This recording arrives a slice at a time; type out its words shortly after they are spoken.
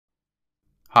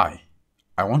Hi,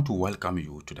 I want to welcome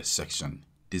you to the section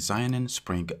Designing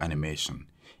Spring Animation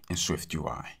in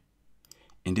SwiftUI.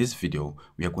 In this video,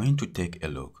 we are going to take a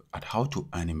look at how to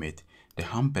animate the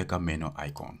hamburger menu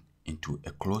icon into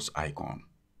a close icon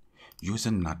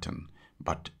using nothing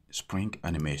but Spring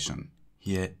animation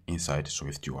here inside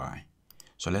SwiftUI.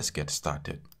 So let's get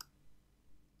started.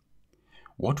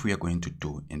 What we are going to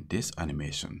do in this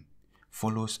animation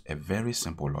follows a very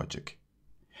simple logic.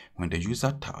 When the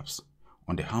user taps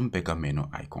on the hamburger menu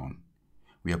icon,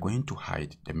 we are going to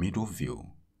hide the middle view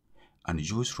and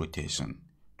use rotation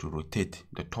to rotate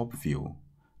the top view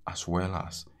as well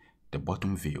as the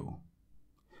bottom view.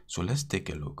 So let's take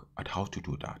a look at how to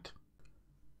do that.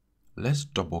 Let's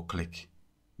double click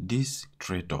these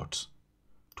three dots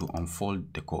to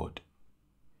unfold the code.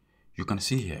 You can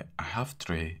see here I have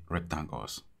three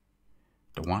rectangles,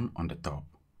 the one on the top,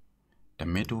 the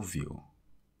middle view,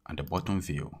 and the bottom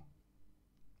view.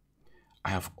 I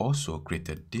have also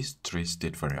created these three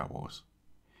state variables.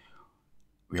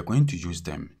 We are going to use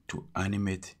them to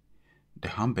animate the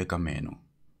hamburger menu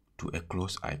to a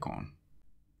close icon.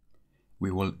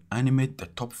 We will animate the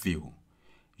top view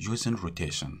using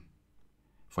rotation.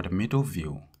 For the middle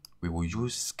view, we will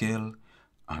use scale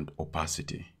and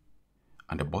opacity.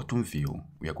 And the bottom view,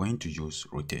 we are going to use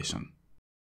rotation.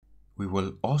 We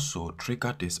will also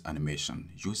trigger this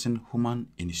animation using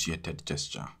human-initiated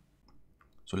gesture.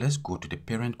 So let's go to the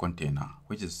parent container,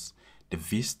 which is the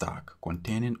V stack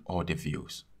containing all the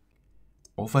views.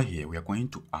 Over here, we are going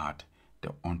to add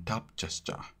the untap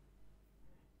gesture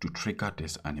to trigger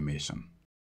this animation.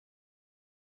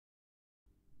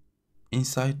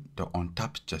 Inside the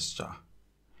untap gesture,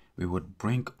 we would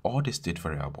bring all the state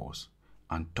variables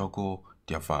and toggle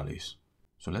their values.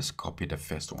 So let's copy the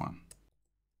first one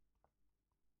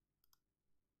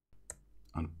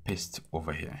and paste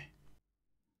over here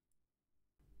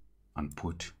and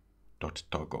put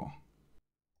 .toggle.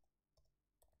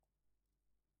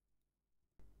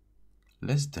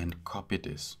 Let's then copy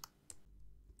this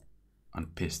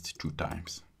and paste 2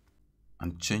 times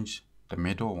and change the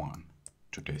middle one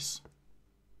to this.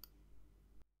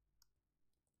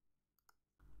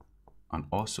 And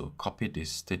also copy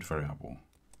this state variable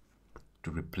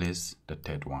to replace the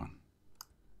third one.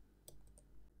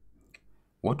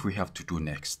 What we have to do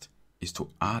next is to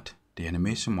add the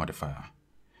animation modifier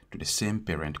to the same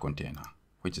parent container,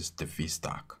 which is the V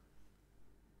stack.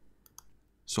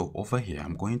 So over here,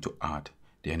 I'm going to add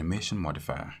the animation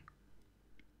modifier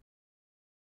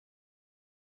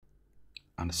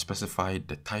and specify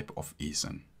the type of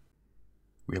easing.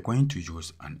 We are going to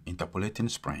use an interpolating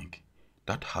spring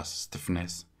that has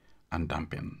stiffness and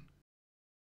damping.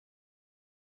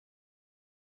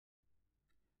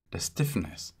 The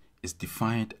stiffness is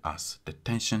defined as the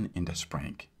tension in the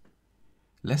spring.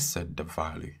 Let's set the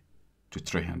value to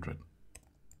 300.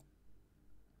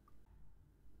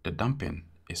 The damping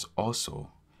is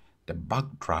also the back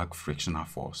drag frictional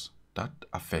force that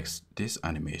affects this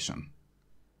animation.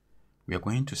 We are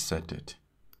going to set it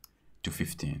to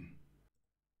 15.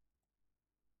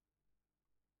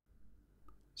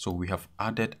 So we have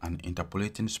added an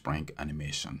interpolating spring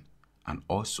animation and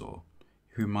also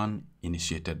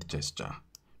human-initiated gesture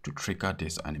to trigger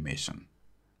this animation.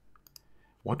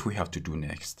 What we have to do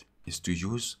next is to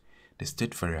use the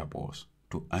state variables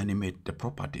to animate the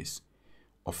properties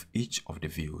of each of the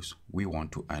views we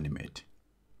want to animate.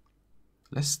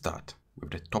 Let's start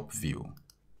with the top view.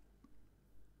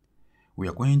 We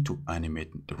are going to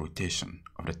animate the rotation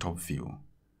of the top view.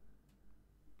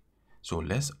 So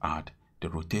let's add the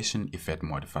rotation effect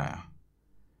modifier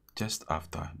just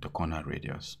after the corner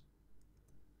radius.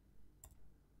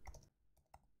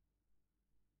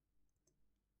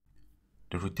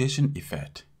 The rotation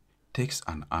effect takes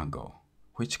an angle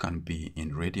which can be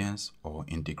in radians or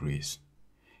in degrees.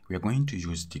 We are going to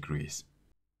use degrees.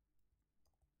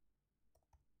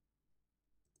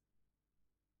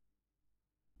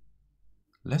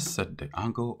 Let's set the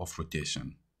angle of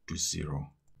rotation to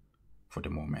 0 for the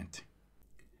moment.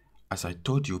 As I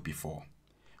told you before,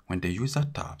 when the user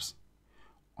taps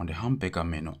on the hamburger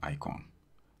menu icon,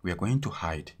 we are going to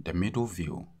hide the middle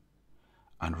view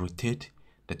and rotate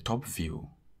the top view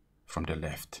from the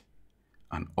left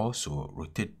and also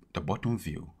rotate the bottom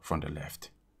view from the left.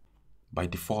 By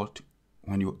default,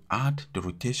 when you add the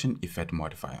rotation effect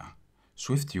modifier,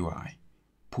 SwiftUI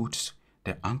puts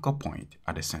the anchor point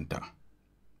at the center.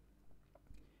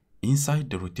 Inside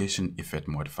the rotation effect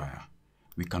modifier,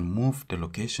 we can move the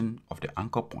location of the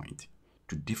anchor point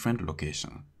to different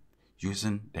locations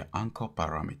using the anchor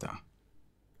parameter.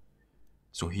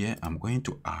 So here I'm going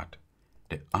to add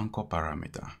the anchor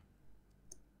parameter.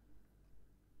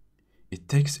 It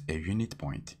takes a unit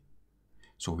point,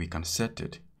 so we can set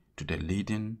it to the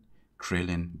leading,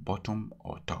 trailing, bottom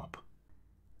or top.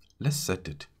 Let's set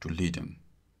it to leading.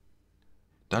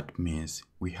 That means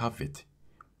we have it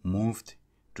moved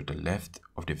to the left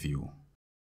of the view.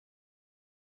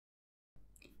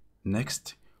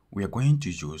 Next, we are going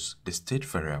to use the state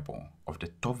variable of the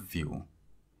top view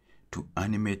to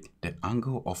animate the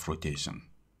angle of rotation.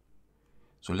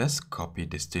 So let's copy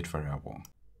the state variable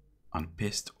and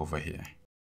paste over here.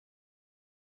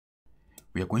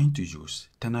 We are going to use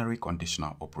ternary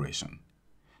conditional operation.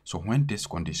 So when this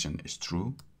condition is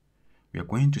true, we are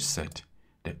going to set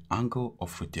the angle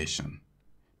of rotation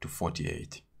to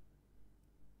 48.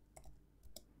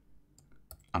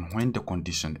 And when the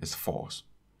condition is false,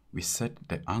 we set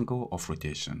the angle of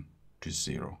rotation to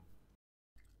 0.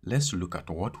 Let's look at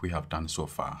what we have done so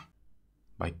far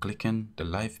by clicking the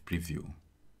live preview.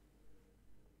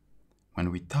 When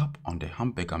we tap on the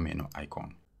Hamburger menu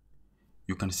icon,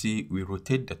 you can see we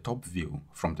rotate the top view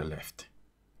from the left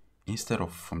instead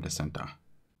of from the center.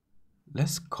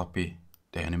 Let's copy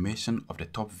the animation of the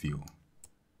top view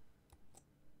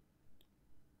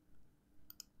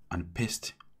and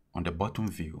paste on the bottom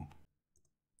view.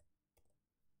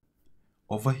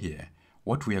 Over here,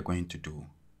 what we are going to do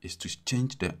is to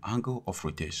change the angle of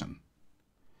rotation.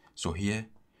 So here,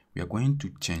 we are going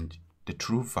to change the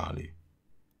true value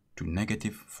to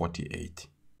 -48.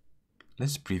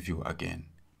 Let's preview again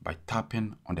by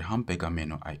tapping on the Hamburger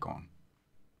menu icon.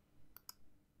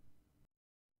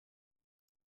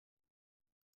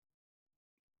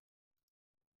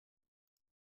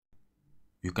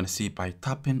 You can see by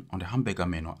tapping on the Hamburger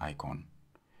menu icon,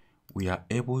 we are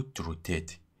able to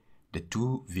rotate the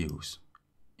two views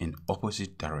in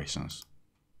opposite directions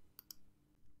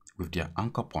with their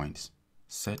anchor points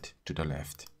set to the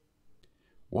left.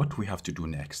 What we have to do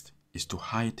next is to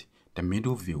hide the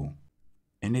middle view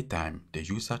anytime the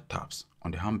user taps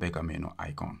on the Hamburger menu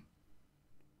icon,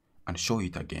 and show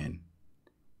it again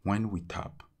when we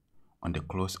tap on the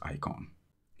close icon.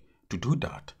 To do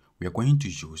that, we are going to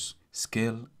use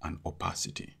scale and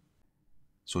opacity.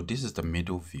 So this is the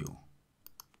middle view.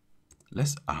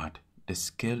 Let's add the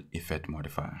scale effect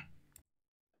modifier.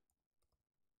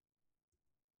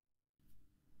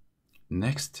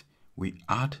 Next, we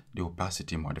add the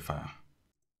opacity modifier.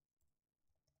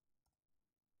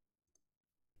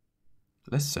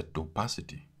 Let's set the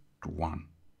opacity to 1.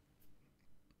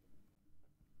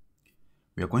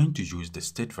 We are going to use the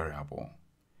state variable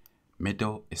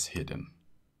middle is hidden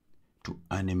to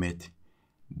animate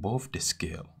both the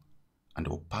scale and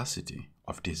the opacity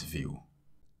of this view.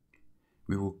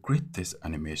 We will create this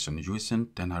animation using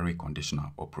ternary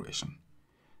conditional operation.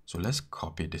 So let's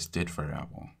copy the state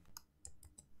variable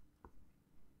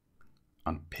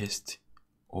and paste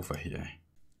over here.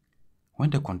 When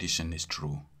the condition is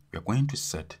true, we are going to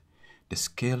set the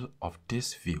scale of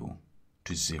this view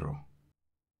to 0.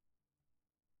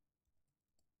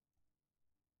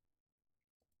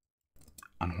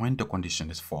 And when the condition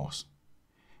is false,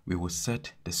 we will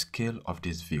set the scale of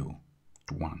this view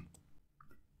to 1.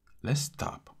 Let's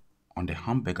tap on the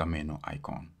Hamburger menu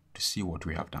icon to see what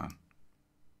we have done.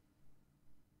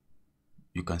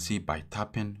 You can see by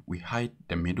tapping, we hide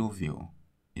the middle view.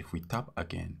 If we tap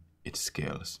again, it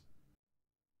scales.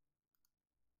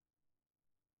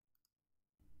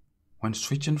 When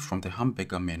switching from the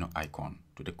Hamburger menu icon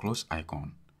to the close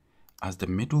icon, as the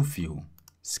middle view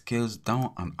scales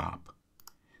down and up,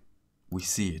 we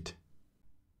see it,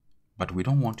 but we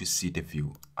don't want to see the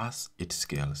view as it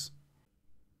scales.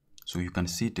 So you can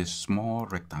see this small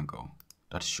rectangle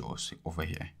that shows over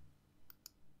here.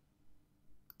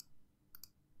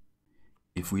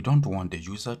 If we don't want the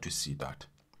user to see that,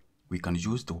 we can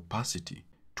use the opacity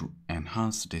to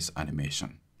enhance this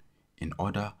animation. In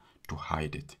order to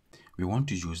hide it, we want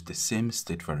to use the same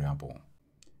state variable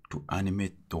to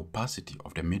animate the opacity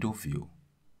of the middle view.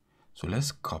 So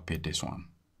let's copy this one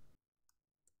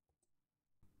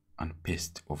and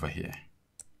paste over here.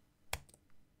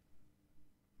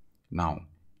 Now,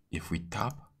 if we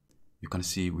tap, you can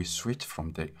see we switch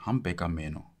from the Hamburger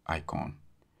menu icon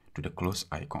to the close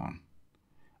icon.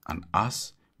 And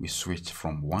as we switch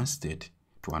from one state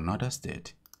to another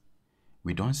state,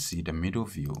 we don't see the middle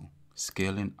view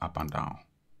scaling up and down.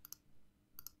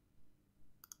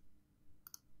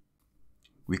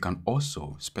 We can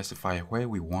also specify where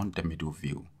we want the middle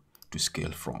view to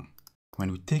scale from.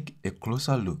 When we take a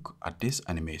closer look at this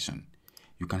animation,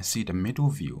 you can see the middle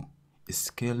view is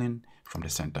scaling from the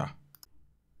center,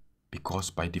 because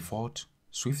by default,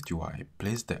 SwiftUI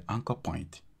placed the anchor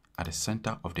point at the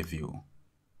center of the view.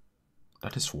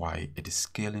 That is why it is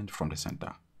scaling from the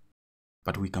center.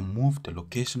 But we can move the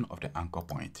location of the anchor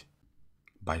point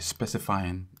by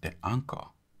specifying the anchor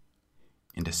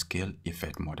in the scale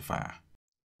effect modifier.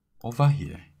 Over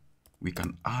here, we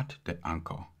can add the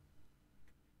anchor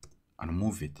and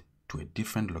move it to a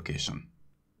different location.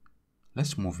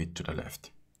 Let's move it to the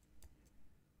left.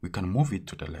 We can move it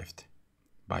to the left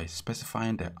by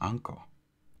specifying the anchor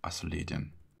as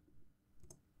leading.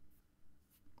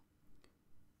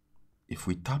 If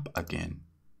we tap again,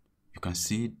 you can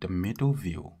see the middle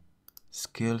view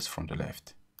scales from the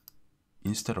left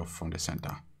instead of from the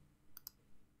center.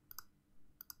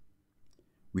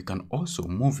 We can also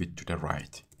move it to the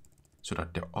right so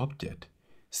that the object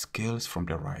scales from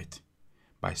the right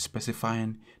by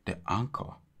specifying the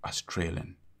anchor as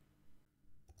trailing.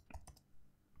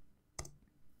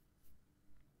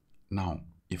 Now,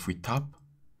 if we tap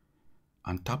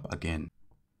and tap again,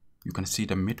 you can see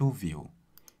the middle view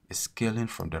is scaling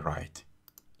from the right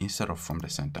instead of from the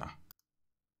center.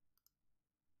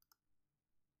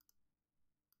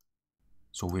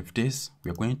 So with this,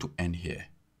 we are going to end here.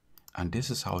 And this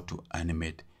is how to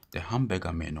animate the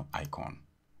hamburger menu icon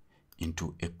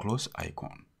into a close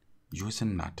icon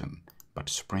using nothing but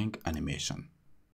Spring animation.